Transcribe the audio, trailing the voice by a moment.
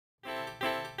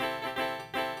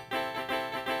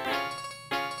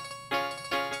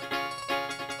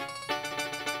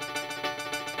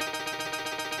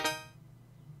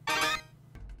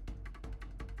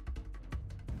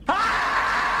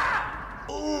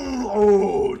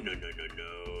Oh,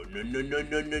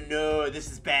 no.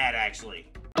 This is bad, actually.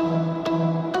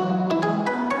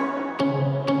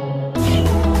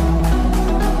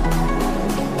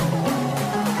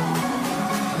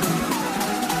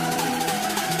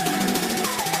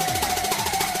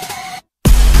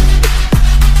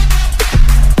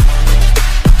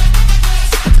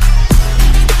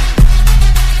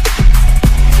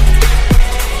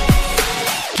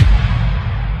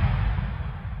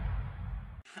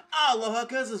 Aloha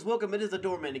Cousins, welcome. It is the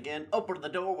Doorman again. Open the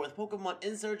door with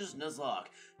Insurgence Nuzlocke.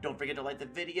 Don't forget to like the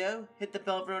video, hit the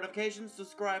bell for notifications,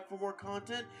 subscribe for more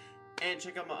content, and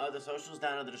check out my other socials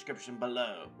down in the description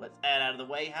below. Let's add out of the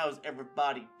way. How's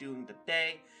everybody doing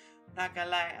today? Not gonna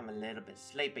lie, I'm a little bit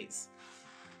sleepy.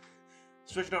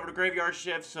 Switching over to graveyard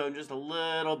shift, so I'm just a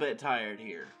little bit tired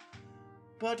here.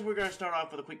 But we're going to start off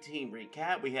with a quick team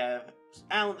recap. We have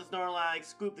Alan the Snorlax,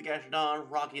 Scoop the Gastrodon,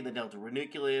 Rocky the Delta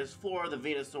Ranunculus, Flora the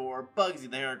Venusaur, Bugsy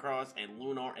the Heracross, and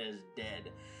Lunar is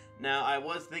dead. Now, I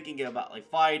was thinking about like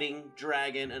fighting,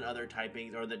 dragon, and other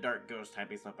typings, or the dark ghost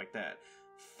typing, stuff like that.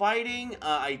 Fighting,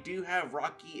 I do have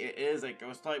Rocky. It is a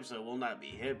ghost type, so it will not be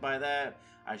hit by that.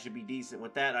 I should be decent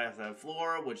with that. I also have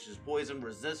Flora, which is poison,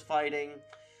 resist fighting.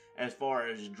 As far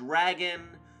as dragon,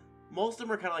 most of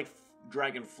them are kind of like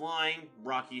dragon flying.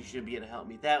 Rocky should be able to help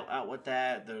me out with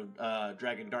that. The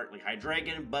dragon dark like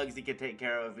Hydreigon, Bugsy can take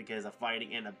care of because of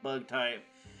fighting and a bug type.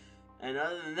 And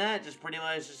other than that, just pretty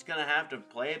much just gonna have to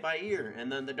play it by ear.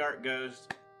 And then the dark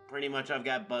ghost, pretty much I've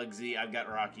got Bugsy, I've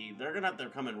got Rocky. They're gonna have to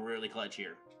come in really clutch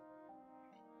here.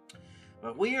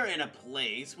 But we are in a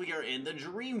place, we are in the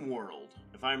dream world.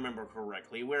 If I remember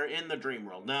correctly, we're in the dream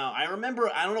world. Now, I don't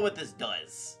know what this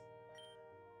does.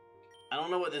 I don't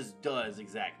know what this does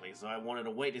exactly, so I wanted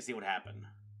to wait to see what happened.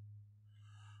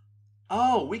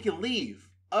 Oh, we can leave.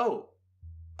 Oh,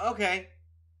 okay.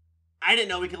 I didn't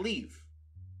know we could leave.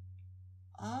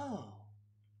 Oh.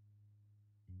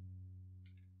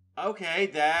 Okay,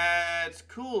 that's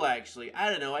cool, actually. I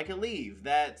didn't know I could leave.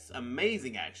 That's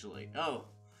amazing, actually. Oh,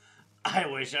 I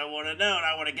wish I would have known.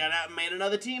 I would have got out and made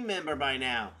another team member by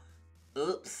now.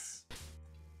 Oops.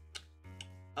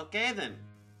 Okay, then.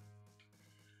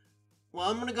 Well,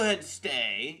 I'm gonna go ahead and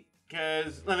stay,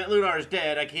 because Lunar's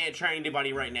dead. I can't train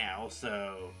anybody right now,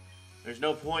 so there's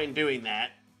no point in doing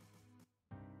that.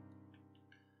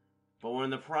 But we're in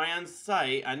the Prion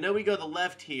site. I know we go to the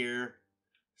left here.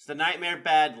 It's the Nightmare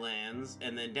Badlands,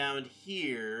 and then down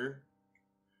here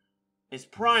is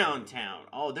Prion Town.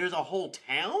 Oh, there's a whole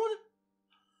town?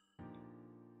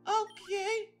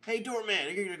 Okay. Hey,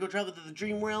 Doorman, you're gonna go travel to the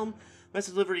Dream Realm?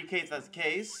 Message delivered in case that's the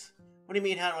case. What do you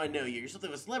mean, how do I know you? You're something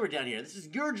of a celebrity down here. This is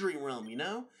your dream realm, you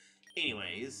know?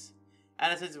 Anyways,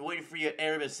 Addison's been waiting for you at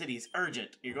Erebus City. It's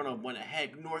urgent. You're going to want to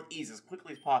head northeast as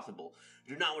quickly as possible.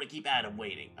 You do not want to keep Adam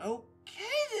waiting.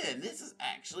 Okay, then. This is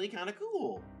actually kind of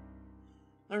cool.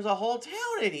 There's a whole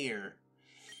town in here.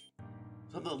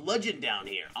 Something legend down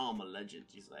here. Oh, I'm a legend.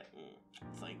 She's like,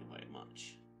 thank you very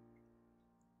much.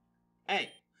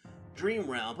 Hey,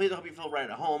 Dream Realm. Please, I hope you feel right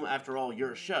at home. After all,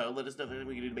 your show. Let us know if there's anything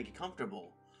we can do to make you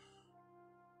comfortable.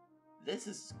 This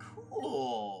is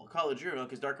cool. Call it Dream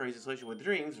because Dark Rays associated with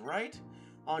dreams, right?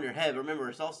 On your head, remember,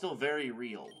 it's all still very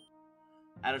real.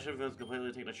 Addition is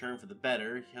completely taking a turn for the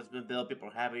better. He has been built, people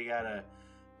are happy,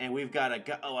 and we've got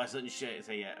a, oh, I shouldn't say,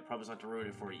 yeah, I promise not to ruin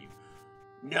it for you.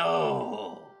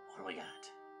 No! What do we got?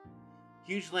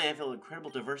 Huge land filled with incredible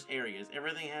diverse areas.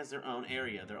 Everything has their own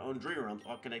area, their own dream realms,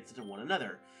 all connected to one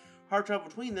another. Hard travel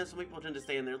between them, so people tend to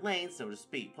stay in their lane, so to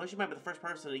speak. Plus, you might be the first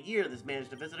person in a year that's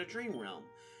managed to visit a dream realm.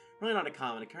 Really not a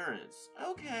common occurrence.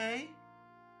 Okay.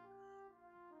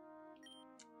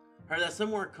 Heard that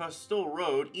somewhere across Stoll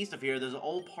Road, east of here, there's an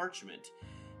old parchment.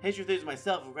 History theories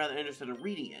myself, I'm rather interested in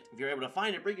reading it. If you're able to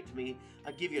find it, bring it to me.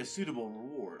 I'll give you a suitable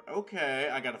reward. Okay,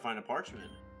 I gotta find a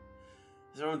parchment.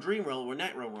 There's their own dream realm or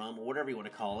night realm, or whatever you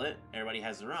want to call it. Everybody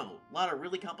has their own. A lot of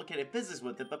really complicated physics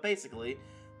with it, but basically,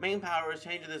 main power is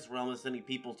changing this realm and sending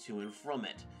people to and from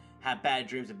it. How bad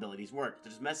dreams abilities work. It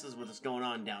just messes with what's going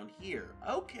on down here.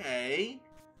 Okay.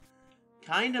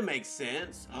 Kinda makes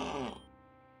sense.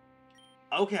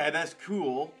 Okay, that's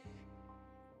cool.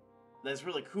 That's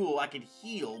really cool. I can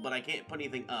heal, but I can't put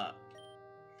anything up.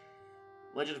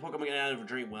 Legend of Pokemon getting out of a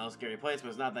dream well. Scary place, but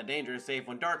it's not that dangerous. Safe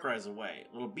when dark rises away.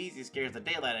 Little Beezy scares the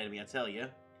daylight out of me, I tell you.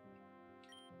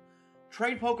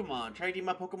 Trade Pokemon. Trading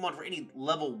my Pokemon for any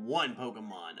level 1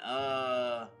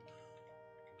 Pokemon.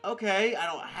 Okay, I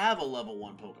don't have a level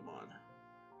 1 Pokemon.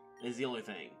 Is the only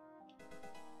thing.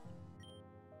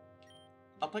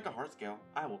 I'll take a heart scale.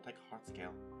 I will take a heart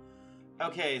scale.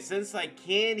 Okay, since I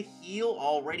can heal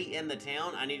already in the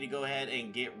town, I need to go ahead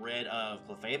and get rid of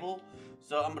Clefable.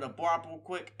 So I'm gonna blop real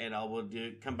quick, and I will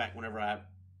come back whenever I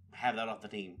have that off the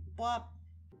team. Blop.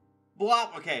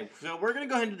 Blop. Okay, so we're gonna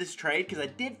go ahead and do this trade, because I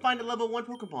did find a level 1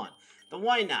 Pokemon. Then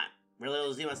why not? Really,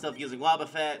 I'll see myself using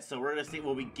Wobbuffet, so we're gonna see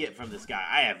what we get from this guy.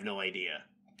 I have no idea.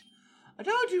 A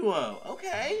Doduo.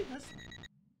 Okay.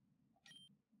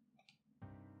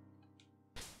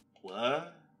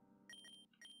 What?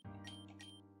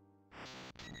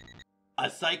 A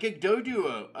Psychic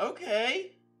Doduo.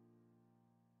 Okay.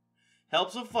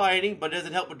 Helps with fighting, but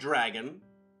doesn't help with Dragon.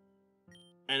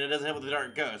 And it doesn't help with the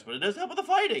Dark Ghost, but it does help with the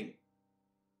fighting.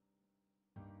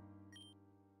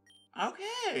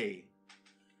 Okay.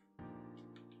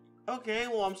 Okay,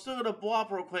 well, I'm still gonna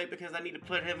blop real quick because I need to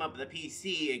put him up at the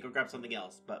PC and go grab something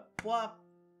else. But blop.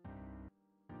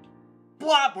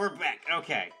 Blop, we're back.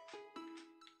 Okay.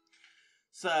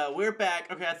 So, we're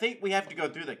back. Okay, I think we have to go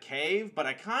through the cave, but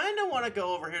I kind of want to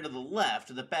go over here to the left,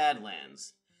 to the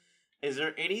Badlands. Is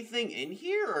there anything in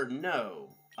here, or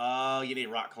no? Oh, you need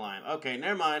rock climb. Okay,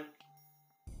 never mind.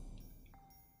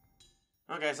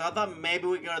 Okay, so I thought maybe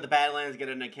we could go to the Badlands, get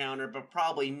an encounter, but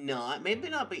probably not. Maybe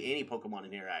not be any Pokemon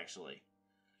in here, actually.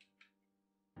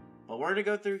 But we're gonna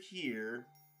go through here.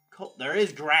 There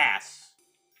is grass.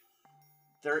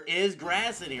 There is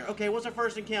grass in here. Okay, what's our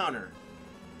first encounter?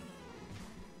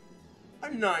 A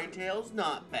Ninetales,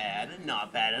 not bad.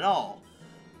 Not bad at all.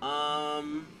 I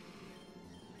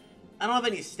don't have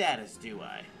any status, do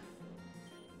I?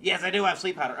 Yes, I do have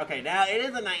Sleep Powder. Okay, now it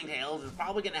is a Ninetales. It's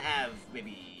probably gonna have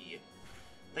maybe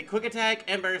the Quick Attack,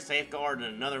 Ember, Safeguard,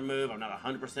 and another move. I'm not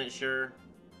 100% sure.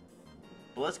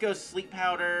 But let's go Sleep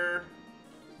Powder.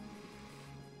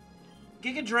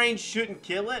 Giga Drain shouldn't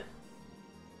kill it.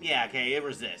 Yeah, okay, it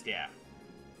resists, yeah.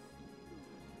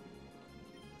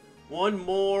 One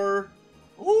more.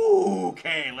 Ooh,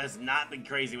 okay, let's not be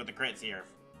crazy with the crits here.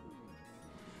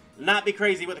 Not be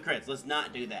crazy with the crits. Let's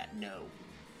not do that, no.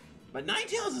 But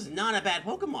Ninetales is not a bad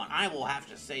Pokemon. I will have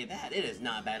to say that. It is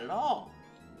not bad at all.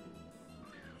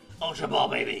 Ultra Ball,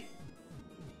 baby.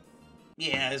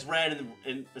 Yeah, it's red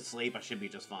and asleep. I should be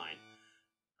just fine.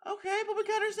 Okay, but we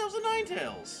got ourselves a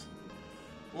Ninetales.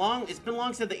 It's been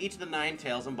long said that each of the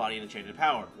Ninetales embody an enchanted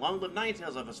power. Long live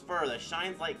Ninetales of his fur that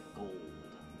shines like gold.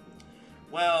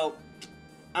 Well,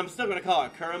 I'm still gonna call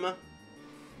it Kurama.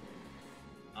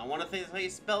 I want to think that's how you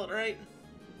spell it right.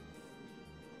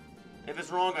 If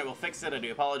it's wrong, I will fix it. I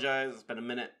do apologize. It's been a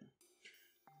minute.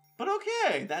 But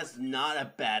okay, that's not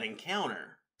a bad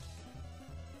encounter.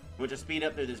 We'll just speed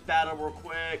up through this battle real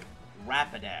quick.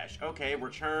 Rapidash. Okay,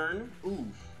 return.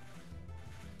 Oof.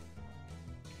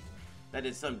 That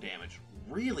did some damage.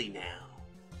 Really now?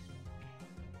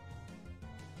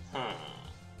 Huh.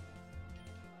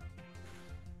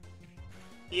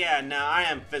 Yeah, no, I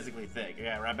am physically thick.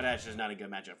 Yeah, Rapidash is not a good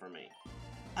matchup for me.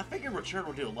 I figured Return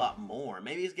will do a lot more.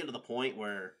 Maybe he's getting to the point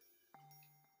where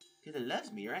he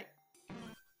loves me, right?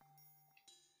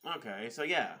 Okay, so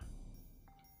yeah.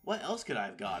 What else could I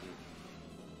have gotten?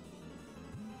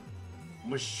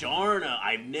 Masharna.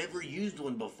 I've never used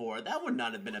one before. That would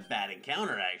not have been a bad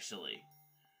encounter, actually.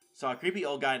 Saw a creepy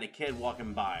old guy and a kid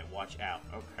walking by. Watch out.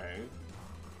 Okay.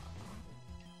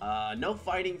 No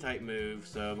fighting type move,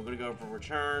 so I'm gonna go for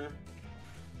Return.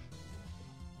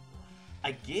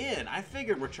 Again, I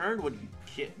figured Return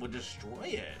would destroy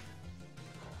it.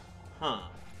 Huh.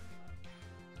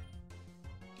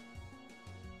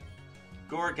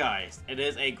 Gourgeist. It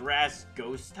is a grass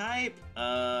ghost type.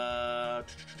 I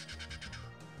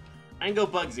can go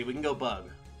Bugsy. We can go Bug.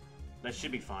 That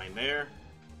should be fine there.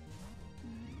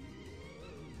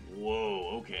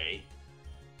 Whoa, okay.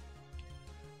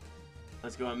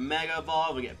 Let's go a Mega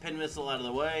Evolve. We get Pin Missile out of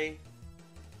the way.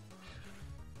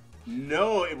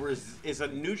 No, it's a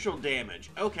neutral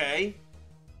damage. Okay.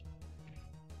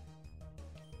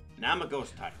 Now I'm a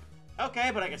Ghost type. Okay,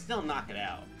 but I can still knock it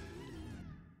out.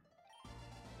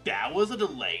 That was a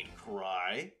delayed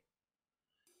cry.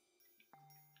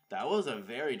 That was a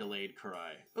very delayed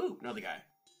cry. Ooh, another guy.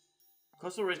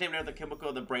 Coastal Ridge named after the chemical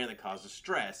of the brain that causes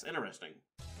stress. Interesting.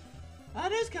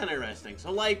 That is kind of interesting.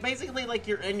 So, like, basically, like,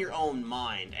 you're in your own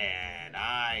mind, and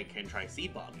I can try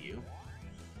Seed Bomb you.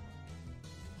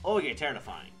 Oh, yeah,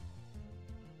 terrifying.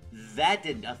 That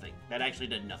did nothing. That actually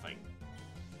did nothing.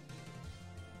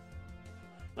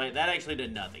 Like, that actually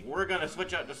did nothing. We're gonna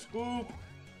switch out to Scoop.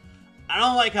 I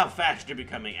don't like how fast you're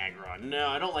becoming, Aggron. No,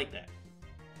 I don't like that.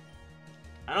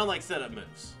 I don't like setup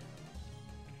moves.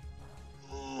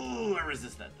 Ooh, I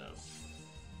resist that, though.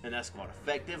 And that's quite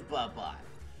effective. Bye-bye.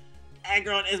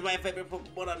 Aggron is my favorite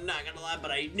Pokemon, I'm not gonna lie,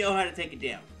 but I know how to take it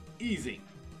down. Easy.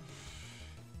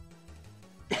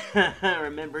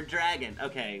 Remember Dragon.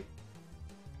 Okay.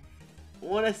 I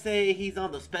want to say he's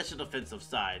on the special defensive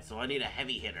side, so I need a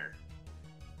heavy hitter.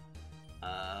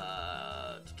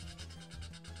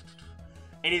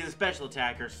 And he's a special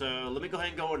attacker, so let me go ahead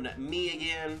and go on me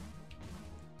again.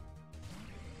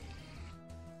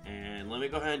 And let me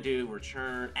go ahead and do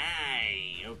return.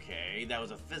 Aye, okay, that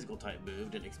was a physical type move,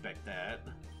 didn't expect that.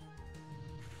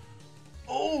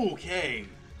 Okay,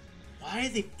 why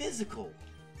is he physical?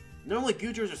 Normally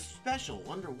Goodgers are special,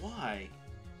 wonder why.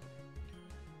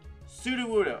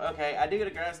 Sudowoodo, okay, I do get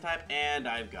a grass type, and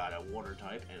I've got a water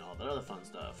type, and all that other fun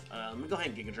stuff. Let me go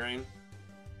ahead and Giga Drain.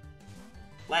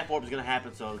 Life Orb is going to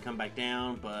happen, so it'll come back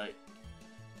down, but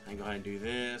I can go ahead and do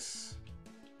this.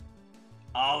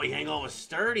 Oh, he hang on with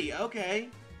Sturdy, okay.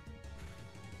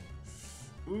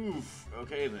 Oof,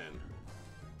 okay then.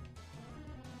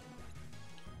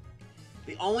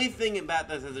 The only thing about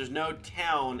this is there's no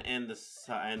town in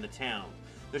the town.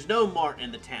 There's no mart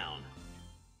in the town.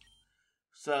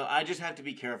 So I just have to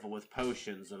be careful with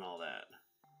potions and all that.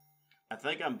 I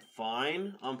think I'm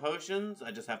fine on potions.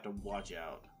 I just have to watch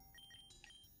out.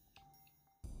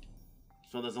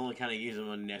 So there's only kind of using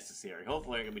when necessary.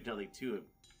 Hopefully I can be nothing too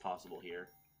possible here.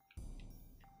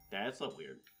 That's a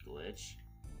weird glitch.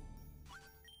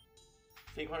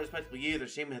 Think what respectable you, they're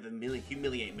ashamed to have to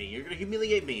humiliate me. You're gonna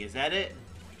humiliate me, is that it?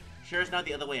 Sure it's not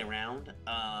the other way around.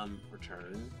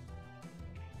 Return.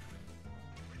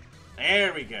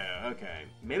 There we go, okay.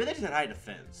 Maybe they just had high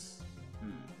defense.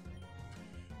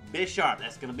 Bisharp,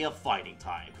 that's gonna be a fighting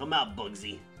type. Come out,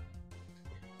 Bugsy.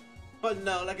 But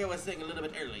no, like I was saying a little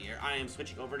bit earlier, I am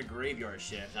switching over to Graveyard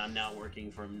Shift. I'm now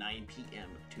working from 9 p.m.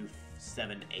 to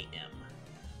 7 a.m.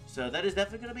 So that is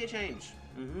definitely gonna be a change.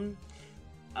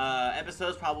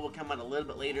 Episodes probably will come out a little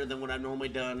bit later than what I've normally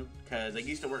done, because I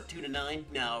used to work 2 to 9,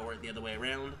 now I work the other way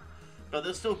around. But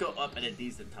they'll still go up at a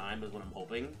decent time, is what I'm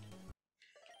hoping.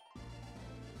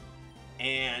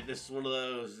 And this is one of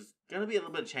those, it's gonna be a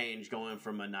little bit of change going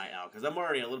from a night owl, because I'm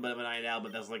already a little bit of a night owl,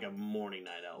 but that's like a morning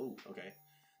night owl. Ooh, okay.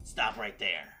 Stop right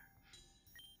there.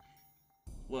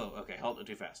 Whoa, okay, hold it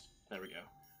too fast. There we go.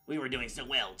 We were doing so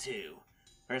well, too.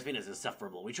 Persephone is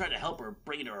insufferable. We tried to help her,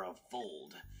 bring her a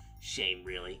fold. Shame,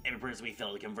 really. Every person we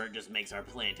fail to convert just makes our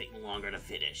plan take longer to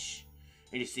finish.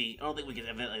 And you see, I don't think we can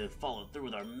eventually follow through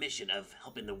with our mission of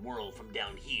helping the world from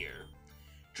down here.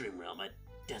 Dream Realm, a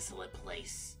desolate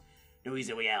place. No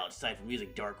easy way out, aside from using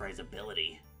Darkrai's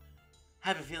ability. I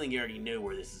have a feeling you already know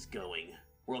where this is going.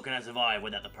 World cannot survive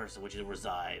without the person which it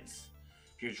resides.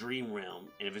 If your dream realm,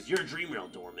 and if it's your dream realm,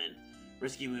 Dorman,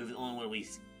 risky move is the only one we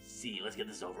see. Let's get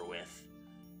this over with.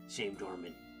 Shame,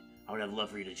 Dorman. I would have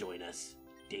loved for you to join us.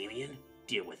 Damien,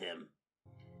 deal with him.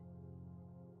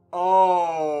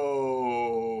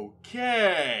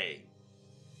 Okay.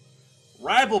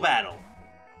 Rival battle.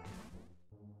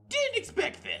 Didn't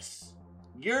expect this.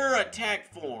 Your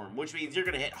attack form, which means you're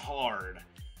gonna hit hard.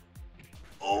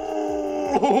 Oh!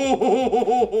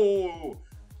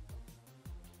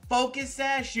 Focus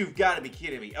Sash? You've got to be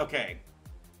kidding me. Okay.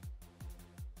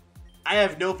 I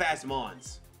have no fast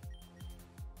mons.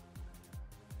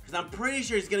 Because I'm pretty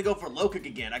sure he's going to go for Lokic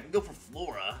again. I can go for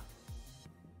Flora.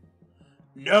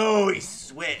 No, he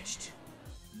switched.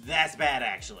 That's bad,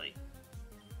 actually.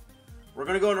 We're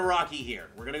going to go into Rocky here.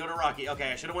 We're going to go to Rocky.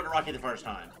 Okay, I should have went to Rocky the first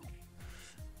time.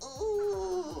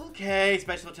 Ooh, okay,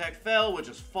 special attack fell, which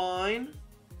is fine.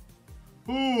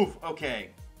 Oof,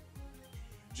 okay.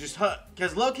 Just,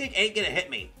 because low kick ain't gonna hit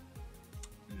me.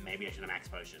 Maybe I should have max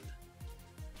potioned.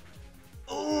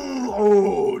 Ooh,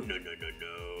 oh, no, no, no,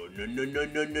 no. No, no, no,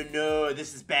 no, no, no.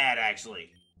 This is bad,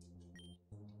 actually.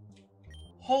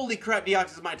 Holy crap,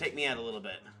 Deoyxs might take me out a little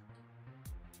bit.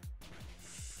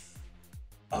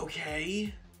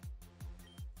 Okay.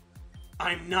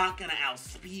 I'm not gonna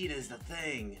outspeed is the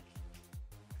thing.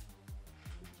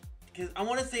 Because I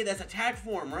want to say that's attack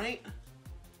form, right?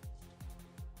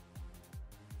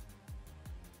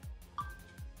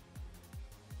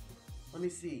 Let me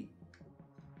see.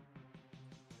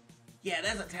 Yeah,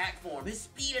 that's attack form. His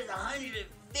speed is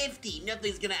 150.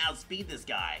 Nothing's gonna outspeed this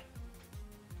guy.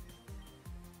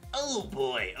 Oh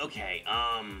boy. Okay.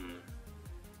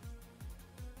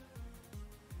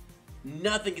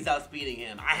 Nothing is outspeeding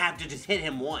him. I have to just hit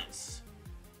him once.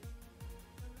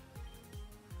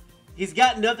 He's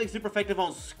got nothing super effective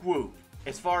on Squoop,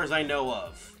 as far as I know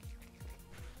of.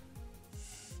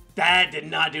 That did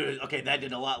not do it. Okay, that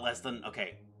did a lot less than...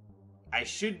 Okay. I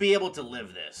should be able to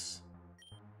live this.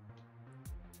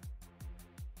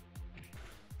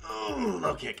 Ooh,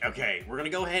 low kick. Okay, we're going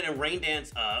to go ahead and Rain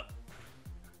Dance up.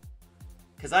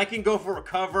 Because I can go for a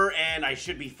cover and I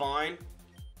should be fine.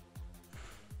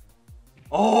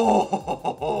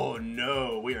 Oh,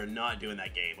 no. We are not doing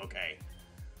that game. Okay.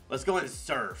 Let's go and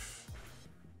surf.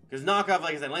 Because knockoff,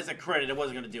 like I said, unless I crit it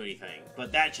wasn't going to do anything.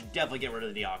 But that should definitely get rid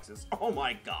of the Deoyxs. Oh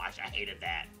my gosh, I hated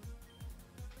that.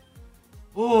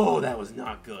 Oh, that was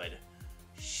not good.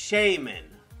 Shaman.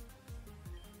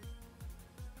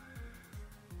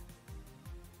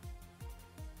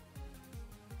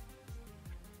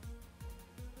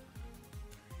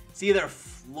 It's either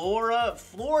Flora.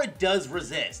 Flora does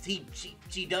resist.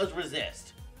 She does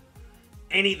resist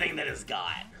anything that is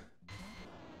got.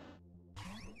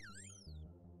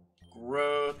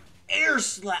 Growth. Air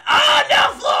slap. Oh,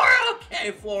 no, Flora!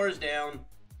 Okay, Flora's down.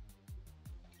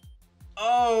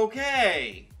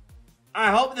 Okay.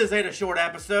 I hope this ain't a short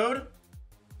episode.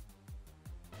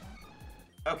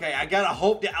 Okay, I gotta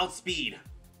hope to outspeed.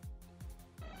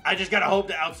 I just gotta hope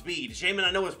to outspeed. Shaman,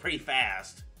 I know, is pretty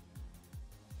fast.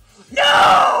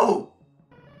 No!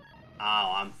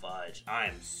 Oh, I'm fudge. I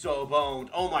am so boned.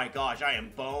 Oh my gosh, I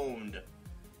am boned.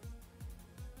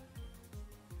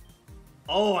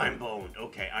 Oh, I'm boned.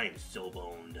 Okay, I am so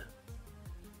boned.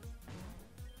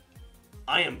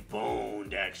 I am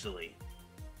boned, actually.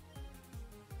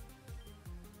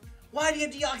 Why do you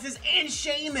have Deoyxs and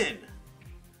Shaman?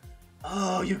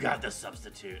 Oh, you got the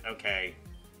substitute. Okay.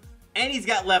 And he's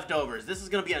got leftovers. This is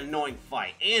going to be an annoying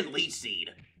fight. And Leech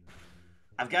Seed.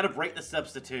 I've got to break the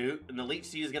substitute. And the Leech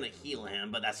Seed is going to heal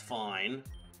him, but that's fine.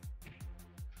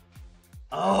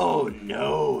 Oh,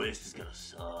 no. This is going to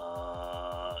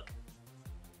suck.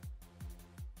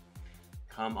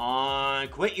 Come on.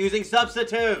 Quit using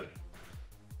substitute.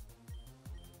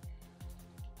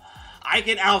 I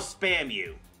can out-spam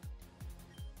you.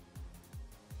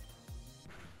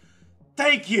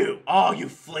 Thank you! Oh, you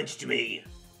flinched me.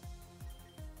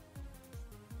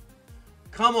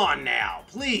 Come on now.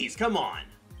 Please, come on.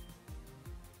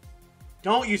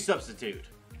 Don't use substitute.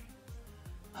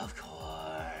 Of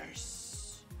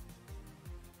course.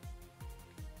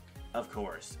 Of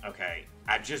course. Okay.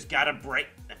 I've just got to break...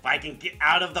 If I can get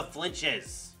out of the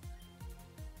flinches.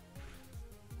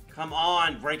 Come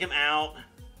on. Break him out.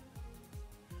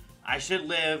 I should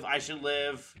live. I should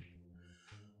live.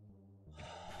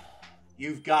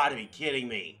 You've got to be kidding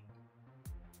me.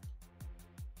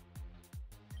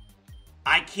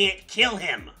 I can't kill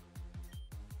him.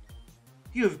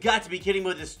 You've got to be kidding me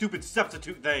with this stupid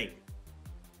substitute thing.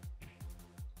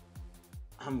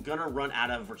 I'm gonna run out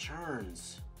of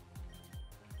returns.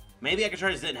 Maybe I can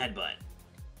try to Zen Headbutt.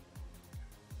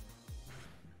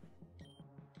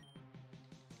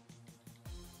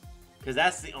 Because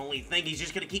that's the only thing. He's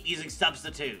just gonna keep using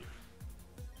substitute.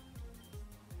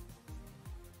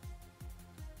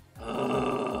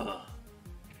 Ugh.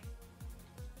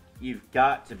 You've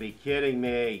got to be kidding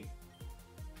me.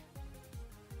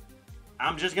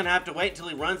 I'm just gonna have to wait until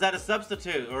he runs out of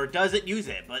substitute or doesn't use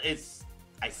it, but it's...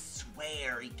 I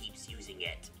swear he keeps using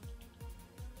it.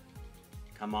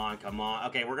 Come on, come on.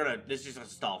 Okay, we're gonna... This is just a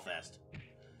stall fest.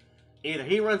 Either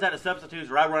he runs out of substitutes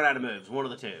or I run out of moves. One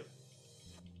of the two.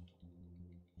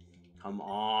 Come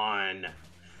on.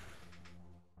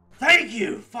 Thank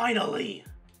you, finally.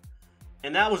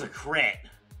 And that was a crit.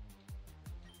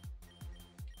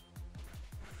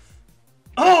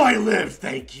 Oh, I lived,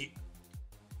 thank you.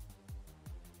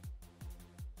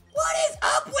 What is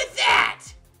up with that?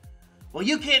 Well,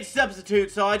 you can't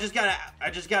substitute, so I just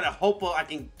gotta hope I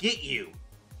can get you.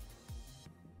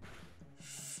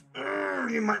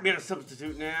 You might be able to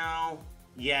substitute now.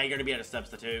 Yeah, you're gonna be able to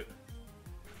substitute.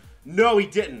 No, he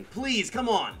didn't. Please, come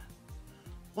on.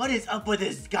 What is up with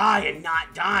this guy and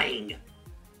not dying?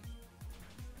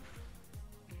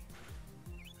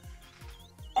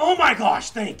 Oh my gosh,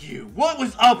 thank you. What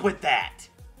was up with that?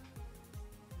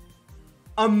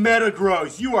 A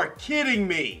Metagross, you are kidding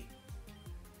me.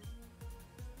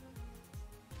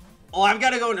 Oh, I've got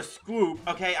to go into Scoop.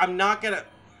 Okay, I'm not gonna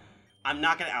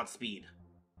outspeed.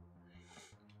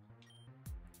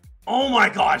 Oh my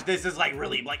gosh, this is like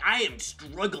really, like I am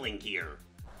struggling here.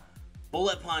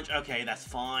 Bullet Punch, okay, that's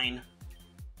fine.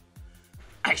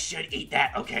 I should eat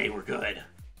that. Okay, we're good.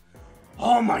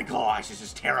 Oh my gosh, this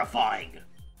is terrifying.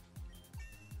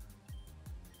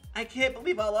 I can't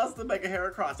believe I lost the Mega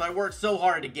Heracross. I worked so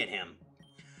hard to get him.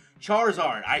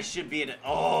 Charizard, I should be able to...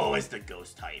 Oh, it's the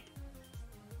Ghost type.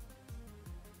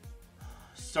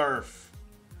 Surf.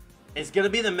 It's gonna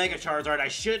be the Mega Charizard. I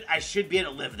should be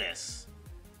able to live this.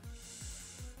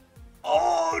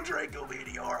 Oh, Draco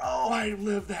Meteor. Oh, I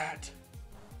live that.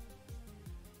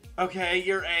 Okay,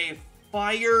 you're a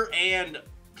Fire and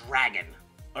Dragon.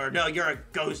 Or no, you're a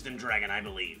Ghost and Dragon, I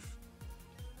believe.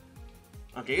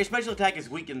 Okay, your special attack is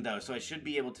weakened though, so I should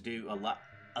be able to do a lot.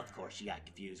 Of course, you got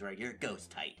confused, right? You're a Ghost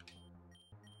type.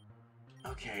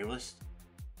 Okay, let's...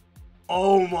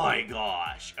 Oh my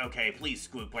gosh. Okay, please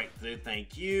scoop right through.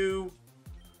 Thank you.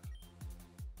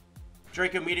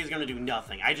 Draco Meteor is going to do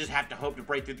nothing. I just have to hope to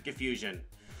break through the confusion.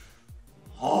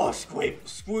 Oh,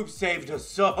 Swoop saved us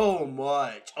so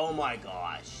much. Oh my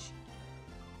gosh.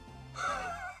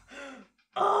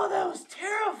 Oh, that was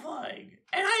terrifying.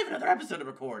 And I have another episode to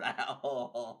record.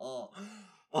 Oh,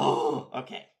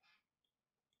 okay.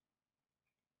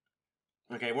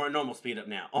 Okay, we're at normal speed up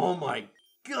now. Oh my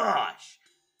gosh.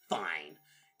 Fine.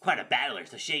 Quite a battler.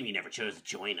 It's a shame you never chose to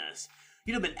join us.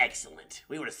 You'd have been excellent.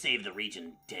 We would have saved the region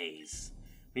in days.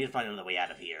 We need to find another way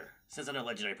out of here. Since I know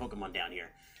legendary Pokemon down here,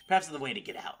 perhaps there's a way to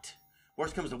get out.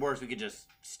 Worst comes to worst, we could just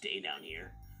stay down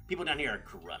here. People down here are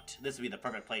corrupt. This would be the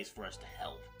perfect place for us to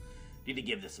help. Need to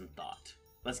give this some thought.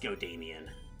 Let's go, Damien.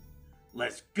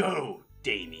 Let's go,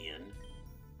 Damien.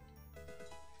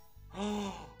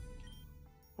 Oh,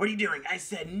 what are you doing? I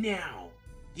said now.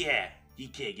 Yeah, you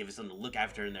can't give us something to look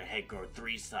after and their head grow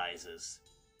 3 sizes.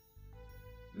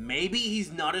 Maybe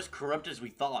he's not as corrupt as we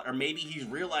thought, or maybe he's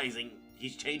realizing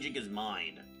he's changing his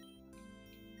mind.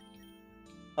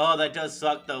 Oh, that does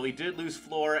suck, though. We did lose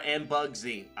Flora and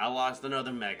Bugsy. I lost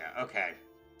another Mega. Okay.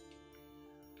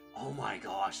 Oh my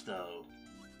gosh, though.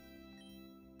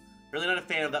 Really not a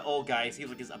fan of that old guy. He seems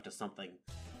like he's up to something.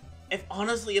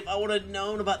 Honestly, if I would have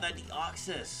known about that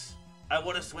Deoyxs, I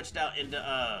would have switched out into,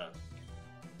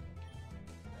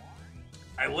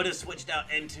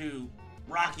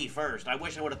 Rocky first. I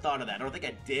wish I would have thought of that. I don't think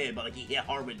I did, but like he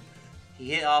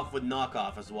hit off with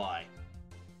knockoff is why.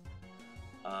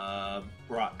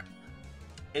 Brock.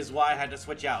 Is why I had to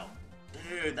switch out.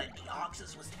 Dude, that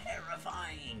Deoyxs was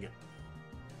terrifying.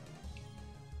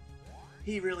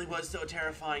 He really was so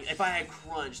terrifying. If I had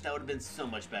Crunch, that would have been so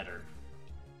much better.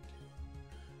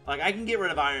 Like, I can get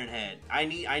rid of Iron Head. I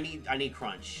need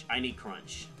Crunch. I need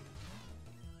Crunch.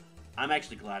 I'm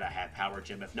actually glad I have Power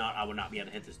Gem. If not, I would not be able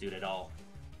to hit this dude at all.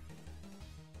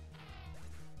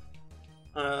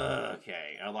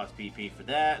 Okay, I lost BP for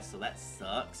that, so that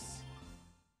sucks.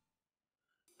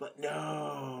 But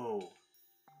no!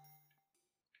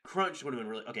 Crunch would have been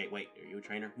really... Okay, wait, are you a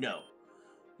trainer? No.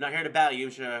 Not here to battle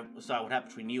you. Should have saw what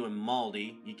happened between you and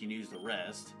Maldy. You can use the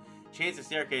rest. Chance the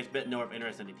staircase, bit more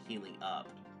interested in healing up.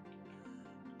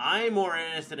 I'm more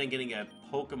interested in getting a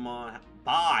Pokemon...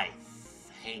 Bye!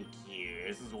 Thank you.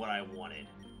 This is what I wanted.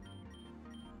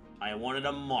 I wanted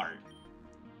a Mart.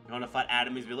 You want to fight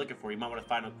Adam he's been looking for. You might want to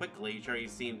find him quickly. Sure, he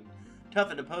seemed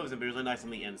tough and imposing, but he was really nice on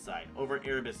the inside. Over in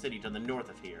Erebus City to the north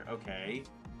of here. Okay.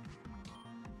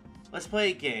 Let's play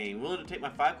a game. Willing to take my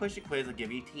 5-question quiz and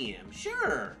give you TM?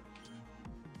 Sure!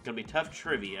 It's gonna be tough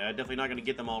trivia. Definitely not gonna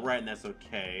get them all right, and that's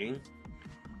okay.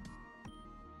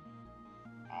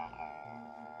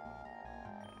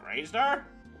 Rainstar?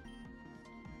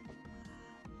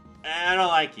 I don't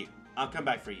like you. I'll come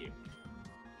back for you.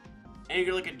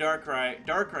 Angry looking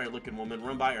Darkrai looking woman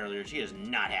run by earlier. She is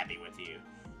not happy with you.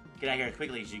 Get out here as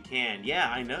quickly as you can. Yeah,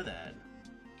 I know that.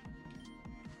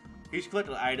 Use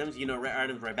collectible items. You know, rare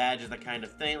items, rare badges, that kind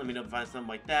of thing. Let me know if you find something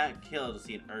like that. Kill to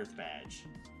see an Earth badge.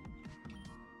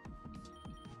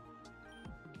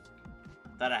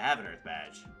 Thought I have an Earth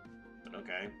badge. But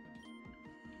okay.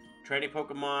 Trading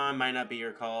Pokemon might not be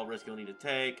your call. Risk you'll need to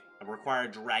take. A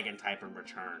required Dragon type in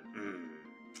return.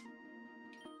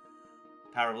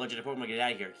 Power of legendary Pokemon, get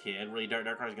out of here, kid. Really,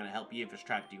 Darkrai is going to help you if it's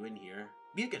trapped you in here.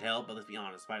 You could help, but let's be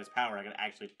honest. By his power, I can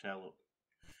actually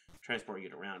transport you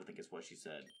around, I think is what she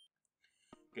said.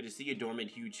 Good to see you, Dormant.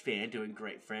 Huge fan. Doing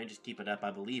great, friend. Just keep it up.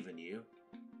 I believe in you.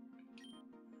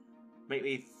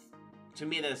 To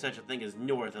me, there's such a thing as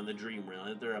north on the Dream Realm.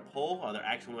 Is there a pole? Are there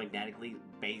actual magnetically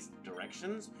based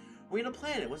directions? Are we on a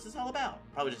planet? What's this all about?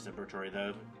 Probably just a laboratory,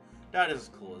 though. Not as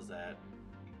cool as that.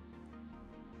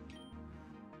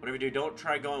 Whatever you do, don't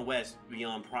try going west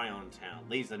beyond Prion Town.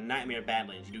 Leads to Nightmare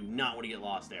Badlands. You do not want to get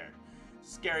lost there.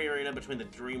 Scary arena between the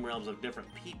dream realms of different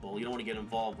people. You don't want to get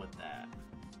involved with that.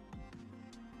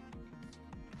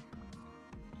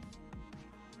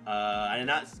 I did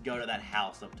not go to that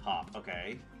house up top.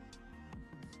 Okay.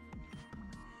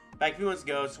 Back a few months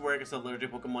ago, I swear I could sell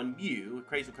legendary Pokemon Mew.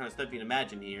 Crazy what kind of stuff you can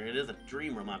imagine here. It is a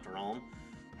dream room after all.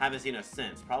 Haven't seen a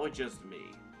since. Probably just me.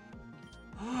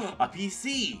 A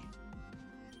PC!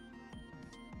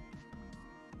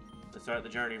 Let's start the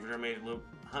journey. We're made of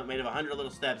 100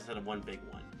 little steps instead of one big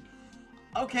one.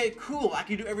 Okay, cool. I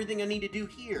can do everything I need to do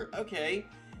here. Okay.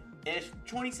 And it's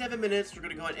 27 minutes. We're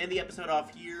going to go ahead and end the episode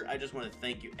off here. I just want to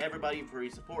thank you, everybody, for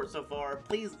your support so far.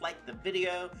 Please like the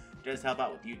video. It does help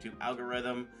out with YouTube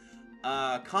algorithm.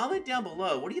 Comment down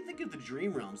below, what do you think of the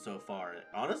Dream Realm so far?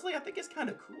 Honestly, I think it's kind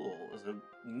of cool. It's a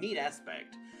neat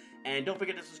aspect. And don't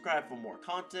forget to subscribe for more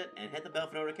content, and hit the bell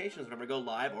for notifications whenever I go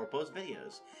live or post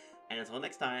videos. And until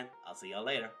next time, I'll see y'all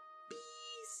later.